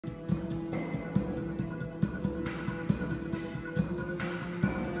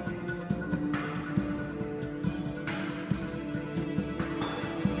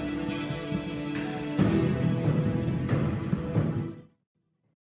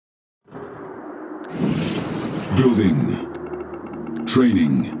Building.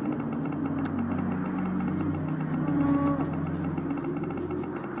 Training.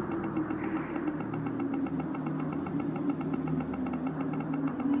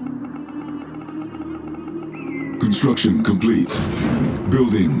 Construction complete.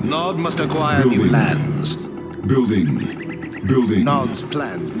 Building. Nod must acquire new lands. Building. Building. Nod's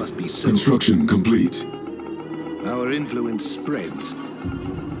plans must be sold. Construction complete. Our influence spreads.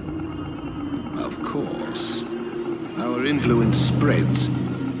 Of course. Our influence spreads.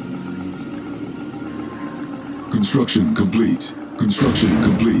 Construction complete. Construction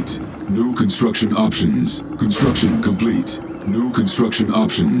complete. New construction options. Construction complete. New construction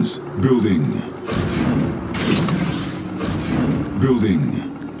options. Building. Building.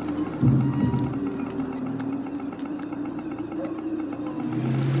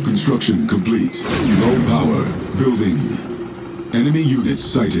 Construction complete. Low power. Building. Enemy units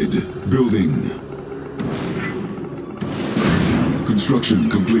sighted. Building. Construction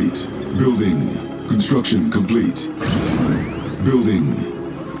complete. Building. Construction complete. Building.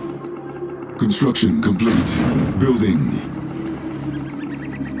 Construction complete. Building.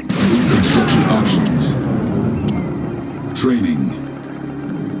 New construction options. Training.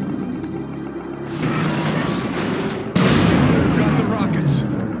 Got the rockets.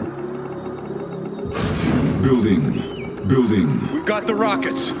 Building. Building. We've got the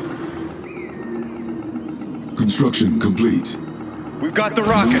rockets. Construction complete. We've got the New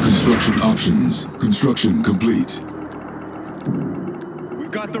rockets. construction options. Construction complete.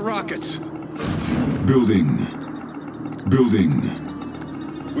 We've got the rockets. Building. Building.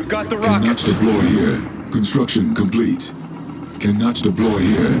 We've got the Cannot rockets. deploy here. Construction complete. Cannot deploy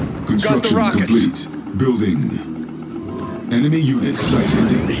here. Construction rockets. complete. Building. Enemy units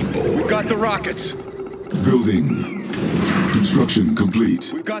sighted. We've got the rockets. Building. Construction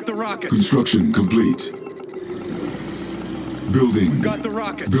complete. We've got the rockets. Construction complete. Building. We've got the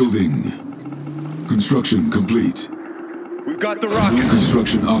rockets. Building. Construction complete. We've got the New rockets.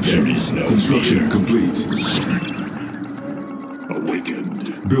 construction options. Construction complete.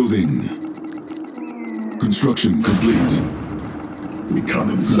 Awakened. Building. Construction complete. We come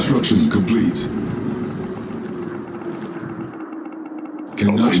in Construction silence. complete.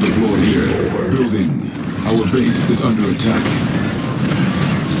 Cannot deploy here. Building. Our base is under attack.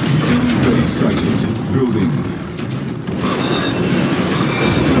 Enemy base sighted. Building.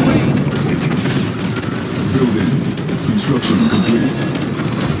 Building. Construction complete.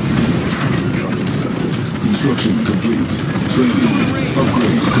 Come in silence. Construction complete. Training.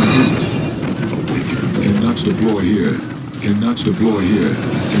 Upgrade complete. Awakened. Cannot deploy here. Cannot deploy here.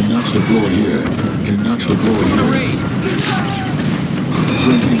 Cannot deploy here. Cannot deploy here.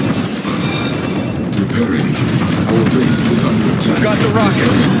 Training. Repairing. Our base is under attack. We've got the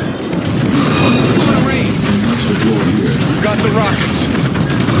rockets. Cannot deploy here. We've got the rockets.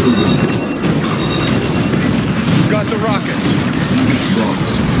 Building. We've got the rockets. Lost.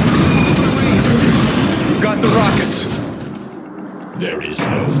 We've got the rockets. There is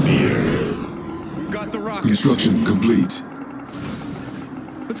no fear. We've got the rockets. Construction complete.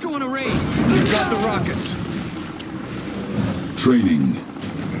 Let's go on a raid. We've got the rockets. Training.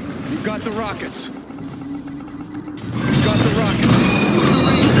 We've got the rockets. We've got the rockets.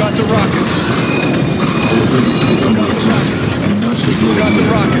 We've got the rockets. Our base is under attack. Cannot deploy We've got the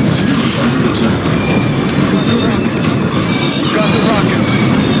here. rockets. Under attack. We've got the rockets.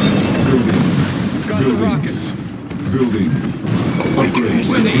 Building. We've got the rockets. Building. Upgrade.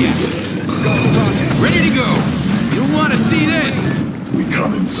 Where they at? We've got the rockets. Ready to go! You'll want to see this! We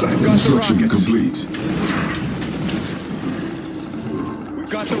come in silence. Construction rockets. complete. We've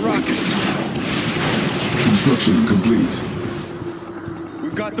got the rockets. Construction complete.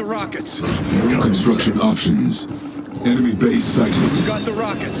 We've got the rockets. New construction options. Enemy base sighted. We've got the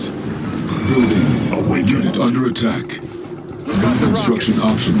rockets. Building. Unit under attack. New construction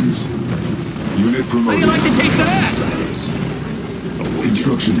options. Unit How do promoted. you like the taste of that?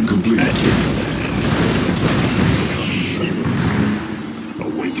 Construction complete.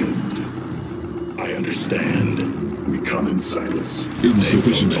 Awakened. I understand. We come in silence.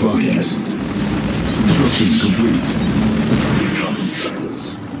 Insufficient funds. Construction complete. We come in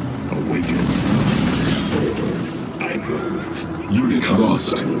silence. Awakened. I move. Unit Come in lost.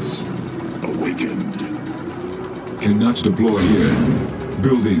 silence. Awakened. Cannot deploy here.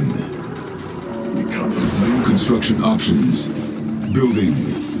 Building. We come in New silence. construction options. Building.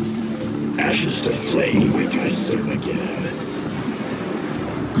 Ashes to flame. I serve again.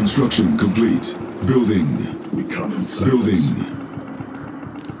 Construction complete. Building. We come in silence. Building.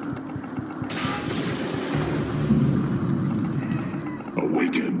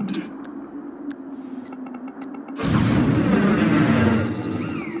 Awakened.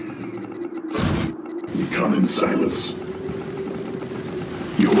 Silas.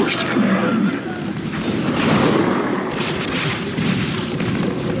 Yours to command.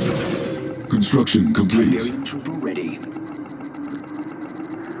 Construction complete. Tiberium trooper ready.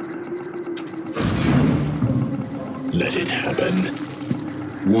 Let it happen.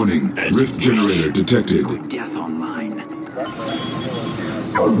 Warning, rift generator detected. Liquid death online.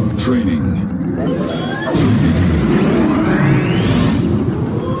 Training.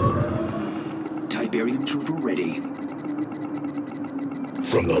 Tiberium trooper ready.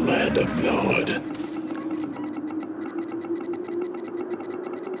 From the land of Nod.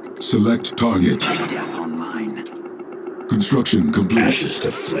 Select target. Death online. Construction complete. Ashes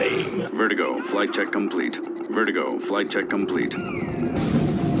to flame. Vertigo, flight check complete. Vertigo, flight check complete. I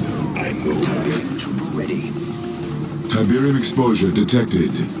move. Tiberium trooper ready. Tiberium exposure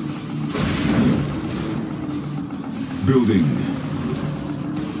detected. Building.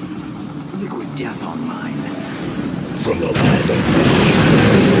 Liquid death online. From the land of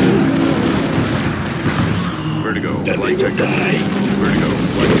Vertigo, Nod. flight check complete. Vertigo,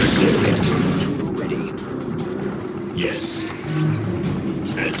 flight check complete. Tiberium trooper ready. Yes.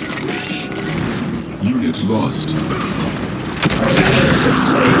 As you wish. Unit lost.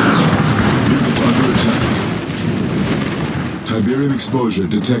 Unit under attack. Tiberium exposure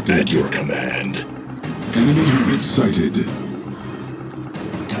detected. At your command. Enemy units sighted.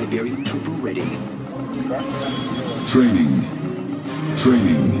 Tiberium trooper ready. Training.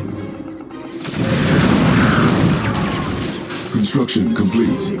 Training. Construction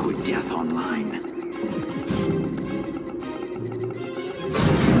complete. Liquid death online.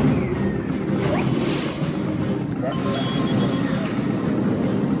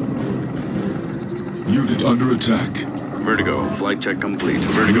 Unit under attack. Vertigo, flight check complete.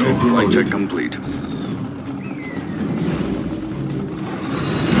 Vertigo, Unit flight check promoted. complete.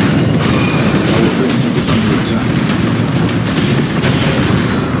 Our base is under attack.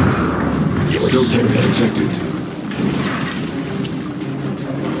 Stealth unit detected.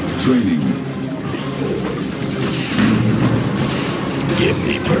 Training. Give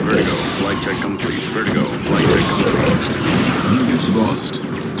me Vertigo, purpose. flight check complete. Vertigo, flight check complete. Unit lost.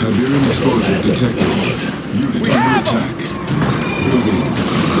 Tiberium exposure detected. Unit under attack. Building.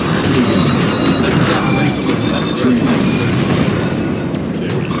 Training.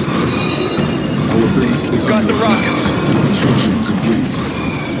 Our base is Got under the attack. rockets. Construction complete.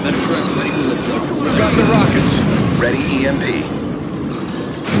 We got the rockets. Ready EMP.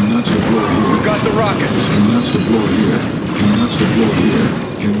 Cannot deploy We here. got the rockets. Cannot deploy here. Cannot deploy here.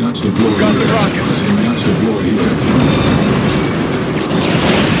 Cannot deploy Got the here. rockets. Cannot deploy here.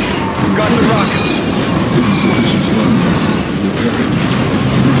 We got the rockets. Insufficient funds. Repairing.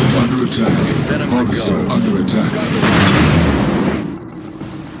 Unit under attack. Harvester under attack.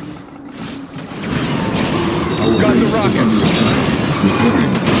 Our Got the base is rockets. under attack.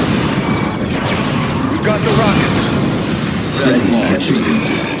 Repairing. We got the rockets.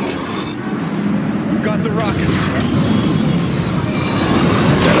 Defeated. We got the rockets.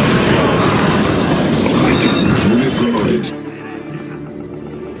 Unit promoted.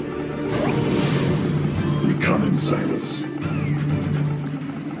 We come in Silas.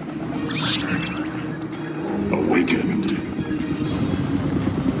 Awakened.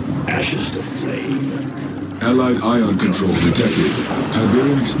 Ashes to flame. Allied ion control detected.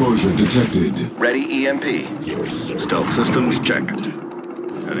 Tiberium exposure detected. Ready EMP. Your servant. Stealth systems checked.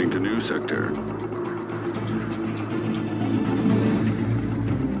 Heading to new sector.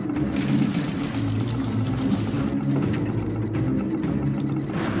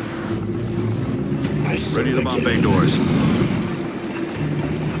 Ready to bomb bay doors.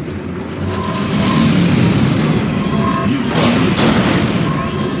 Unit under attack.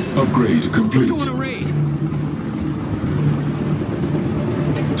 Upgrade complete. Let's go on a raid.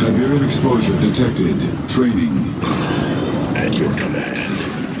 Tiberium exposure detected. Training. At your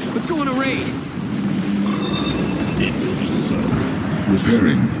command. Let's go on a raid. It will be so.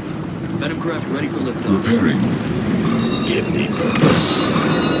 Repairing. Venomcraft ready for liftoff. Repairing. Give me purpose.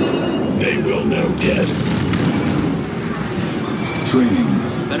 They will know death. Training.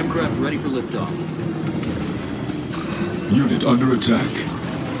 Venomcraft ready for liftoff. Unit under attack.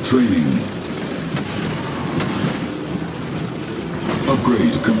 Training.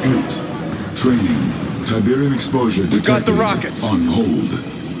 Upgrade complete. Training. Tiberium exposure detected. got the rockets. On hold.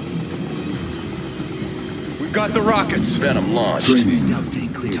 We got the rockets. Venom launched. Training. Stealth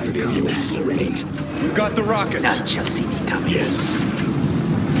tank cleared for combat. Ready. We got the rockets. None shall see me coming. Yes.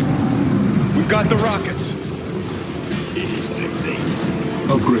 We got the rockets. It is my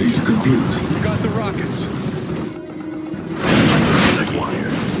fate. Upgrade complete. We got the rockets.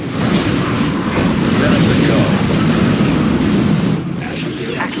 Acquired. Venom to go.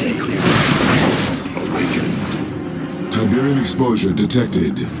 Bearing exposure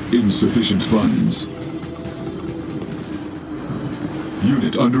detected. Insufficient funds.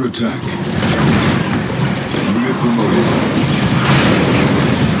 Unit under attack. Unit promoted.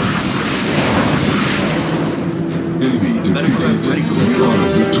 Enemy defeated. We are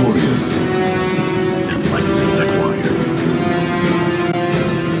victorious. Enlightenment acquired.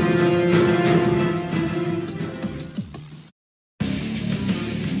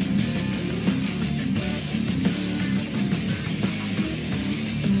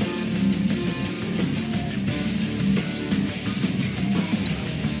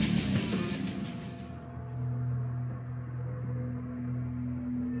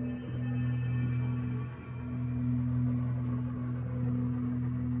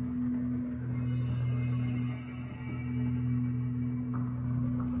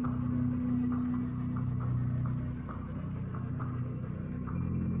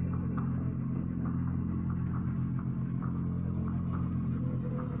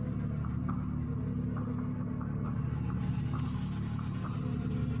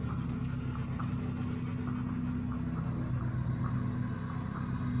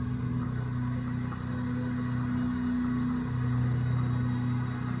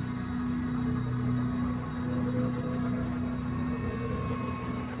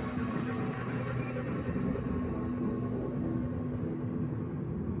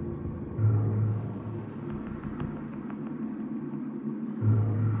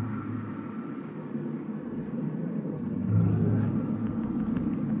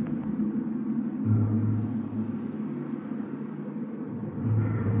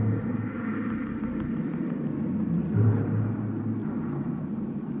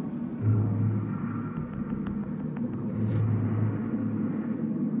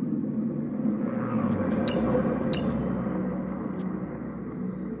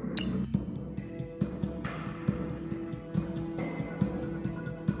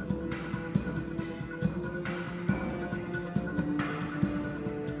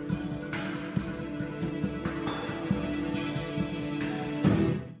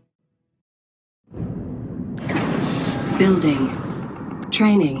 Building.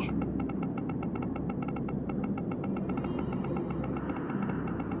 Training.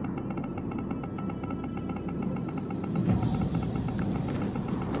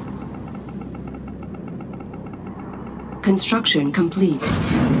 Construction complete.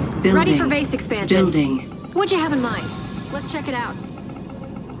 Building. Ready for base expansion. Building. What'd you have in mind? Let's check it out.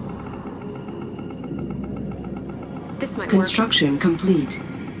 This might work. Construction complete.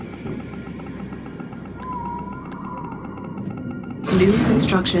 New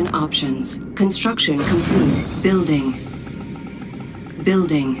construction options. Construction complete. Building.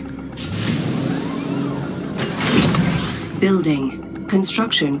 Building. Building.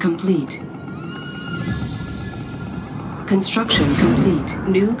 Construction complete. Construction complete.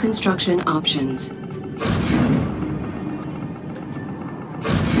 New construction options.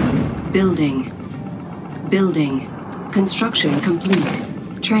 Building. Building. Construction complete.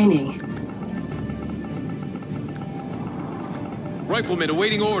 Training. Riflemen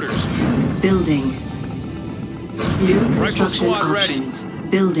awaiting orders. Building. New construction squad ready. options.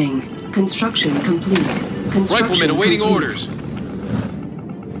 Building. Construction complete. Construction Riflemen awaiting complete. orders.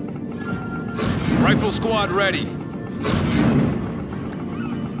 Rifle squad ready.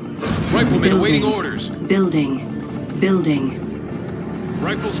 Riflemen awaiting orders. Building. Building.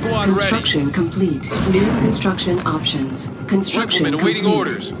 Rifle squad Construction complete. New construction options. ready. Construction Riflemen awaiting complete.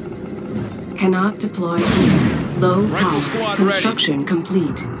 orders. Cannot deploy here. Low Rifle power. squad Construction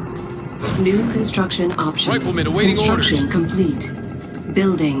complete. New construction options. Riflemen awaiting construction orders. complete.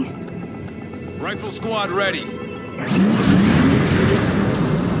 Building. Rifle squad ready.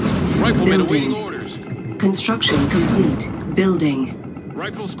 Riflemen awaiting Building. orders. Construction complete. Building.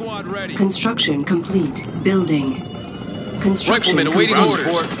 Rifle squad ready. Construction complete. Building. Construction Riflemen awaiting complete.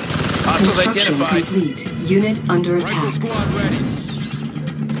 orders. Hostiles Construction identified. complete. Unit under Rifle attack. squad ready.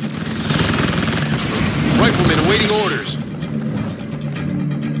 Riflemen awaiting orders.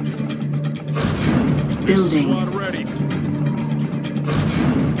 Building. Squad ready.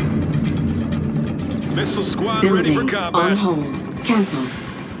 Missile squad ready for Building. combat. On hold. Cancelled.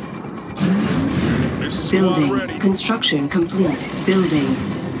 Missile squad Building. ready. Construction complete. Building.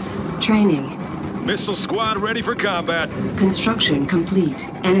 Training. Missile squad ready for combat. Construction complete.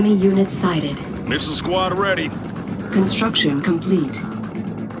 Enemy unit sighted. Missile squad ready. Construction complete.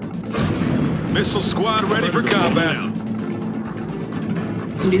 Missile squad ready for combat.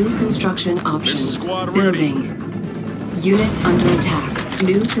 New construction options. Missile squad ready. Building. Unit under attack.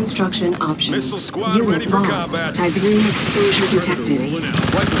 New construction options. Missile squad Unit ready for lost. combat. Tiberium exposure detected.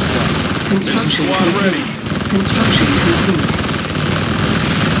 Rifle squad. Missile Construction squad complete. ready. Construction complete.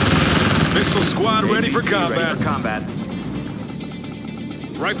 Missile squad ready for combat.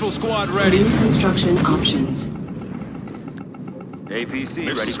 Rifle squad ready. New construction options.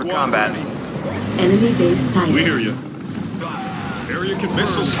 APC ready for combat. Enemy base sighted. We hear you. Area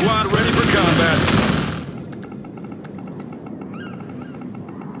missile squad ready for combat.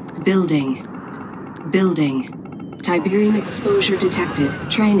 Building. Building. Tiberium exposure detected.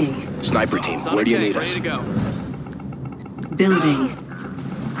 Training. Sniper team, where do you need us? Building.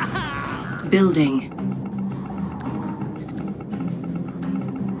 Building.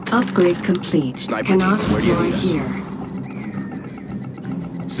 Upgrade complete. Sniper Cannot team, where do you deploy need us? here.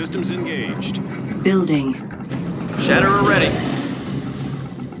 Systems engaged. Building. Shatterer ready.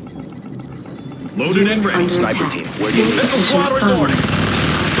 Loaded and ready. Under Sniper attack. team, where do you need us? Missile Insufficient squad reporting.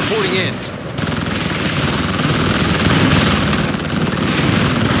 funds. Reporting in.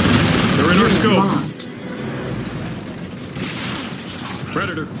 They're in our Unit scope. lost.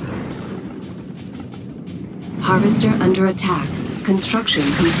 Predator. Harvester under attack. Construction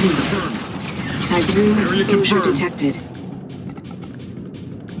complete. Tiberium Area exposure confirmed. detected.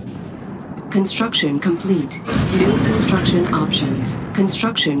 Construction complete. New construction options.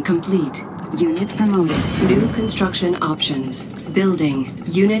 Construction complete. Unit promoted. New construction options. Building.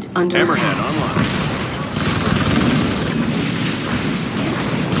 Unit under Hammerhead attack. online.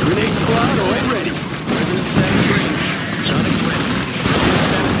 Grenade squad already ready. Resident status green. Sonic's ready.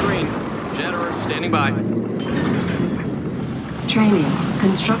 Status green. Shatterer standing by. Training.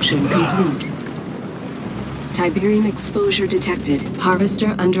 Construction complete. Tiberium exposure detected.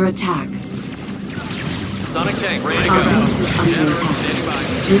 Harvester under attack. Sonic tank ready to go. Our base is under Shatterer attack. standing by.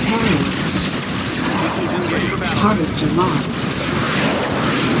 Repairing. Systems engaged. Harvester lost.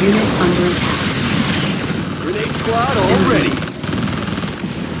 Unit under attack. Grenade squad all ready.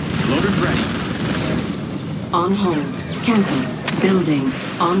 Loaders ready. On hold. Cancelled. Building.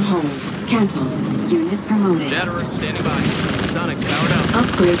 On hold. Cancelled. Unit promoted. Shatterer standing by. Sonic's powered up.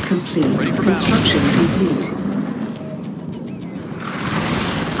 Upgrade complete. Ready for Construction complete.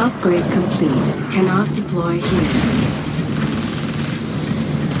 Upgrade complete. Cannot deploy here.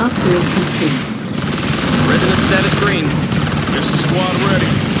 Upgrade complete. Resident status green. Missile squad ready.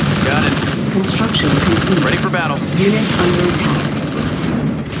 Got it. Construction complete. Ready for battle. Unit under attack.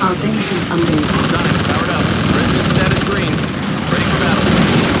 Our base is under attack. Sonic's powered up. Resident status green. Ready for battle.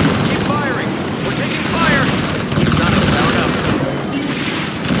 Keep firing. We're taking fire. Sonic's powered up.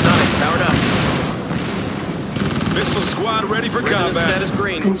 Sonic's powered up. Missile squad ready for combat. Status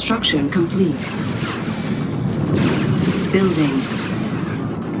green. Construction complete. Building.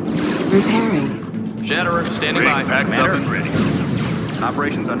 Repairing. Shatterer standing by. Packed up and ready.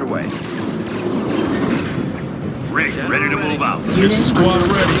 Operations underway. Rig ready to move out. Unit Missile squad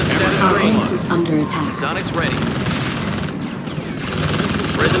under ready. attack. Status Our green. base is under attack. Sonic's ready.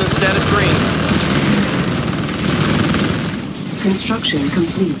 Resident status green. Construction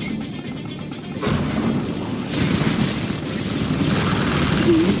complete.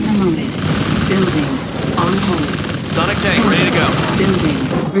 Unit promoted. Building. On hold. Sonic tank ready to go. Building.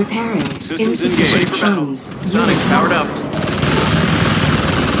 Repairing. Systems Insufficient engaged. funds. Sonic's Unit powered up. lost.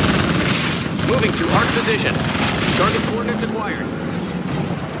 Moving to arc position. Target coordinates acquired.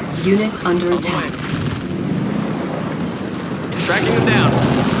 Unit under On the attack. way. Tracking them down.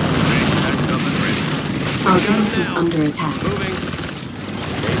 Our base is under attack. Moving.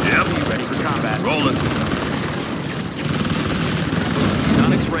 Yep. Ready for combat. Rolling.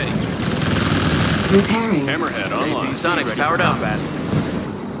 Sonic's ready. Repairing. Hammerhead online. Sonic's powered up.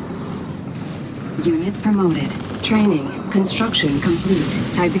 Unit promoted. Training. Construction complete.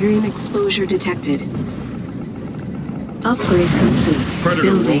 Tiberium exposure detected. Upgrade complete. Predator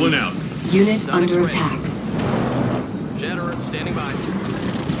Building. rolling out. Unit Sonic's under ready. attack. Shatterer standing by.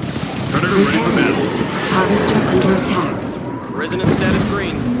 Predator ready for Repairing. battle. Harvester under attack. Resident status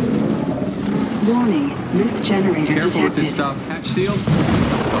green. Warning. Rift generator detected. Hatch sealed.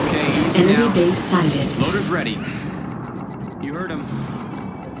 Okay, easy Enemy now. base sighted. Loader's ready. You heard him.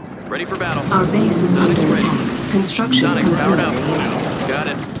 Ready for battle. Our base is Sonic's under ready. attack. Construction Sonic's powered up. complete. Got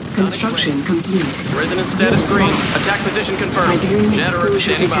it. Sonic's Construction complete. ready. Resident status green. Attack position confirmed. Tiberium Shatterer exposure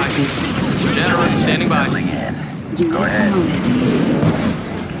standing by. detected. Shatterer standing by. Unit promoted.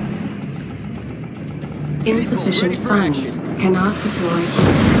 Insufficient funds. Cannot deploy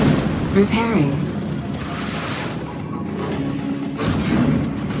here. Repairing.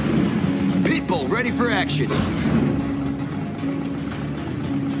 People ready for action.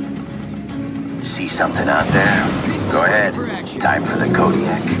 See something out there? Go ahead. Time for the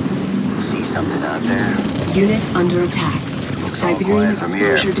Kodiak. See something out there? Unit under attack. all Tiberium quiet from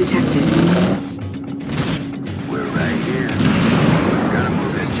here. exposure detected.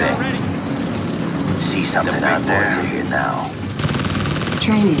 something out there? Here now.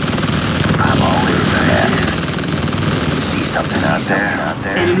 Training. I'm always ahead. See something out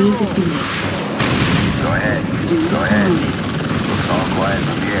there? Enemy defeated. Go ahead. Unit Go ahead. promoted. Looks all quiet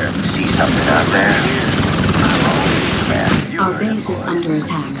from here. See something out there? I'm always command. Our base is under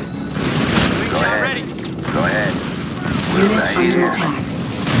attack. Go ahead. Go ahead. Unit right under here. attack.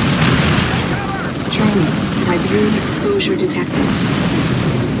 Training. Tiberium exposure detected.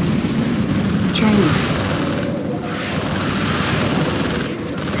 Training.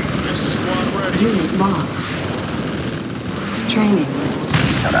 Unit lost. Training.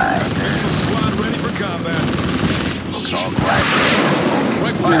 Right. Squad ready for combat. Looks all quiet.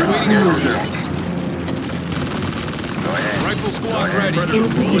 Rifle waiting orders. Go ahead. Rifle squad ready.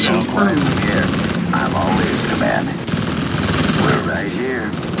 Insufficient funds. Here. I'm always command. We're right here.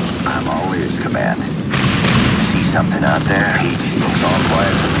 I'm always command. See something out there? Looks all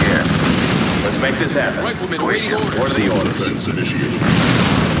quiet from here. Let's make this happen. Riflemen waiting orders. What are the orders? Defense initiated.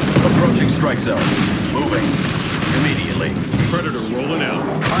 Approaching strike zone. Moving. Immediately. Predator rolling out.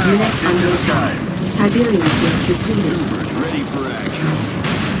 Unit under attack. Tiberium field depleted. Ready for action.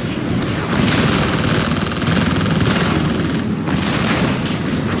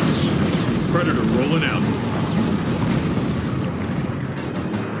 Predator rolling out.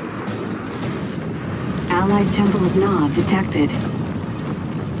 Allied Temple of Nob detected.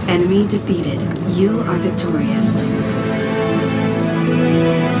 Enemy defeated. You are victorious.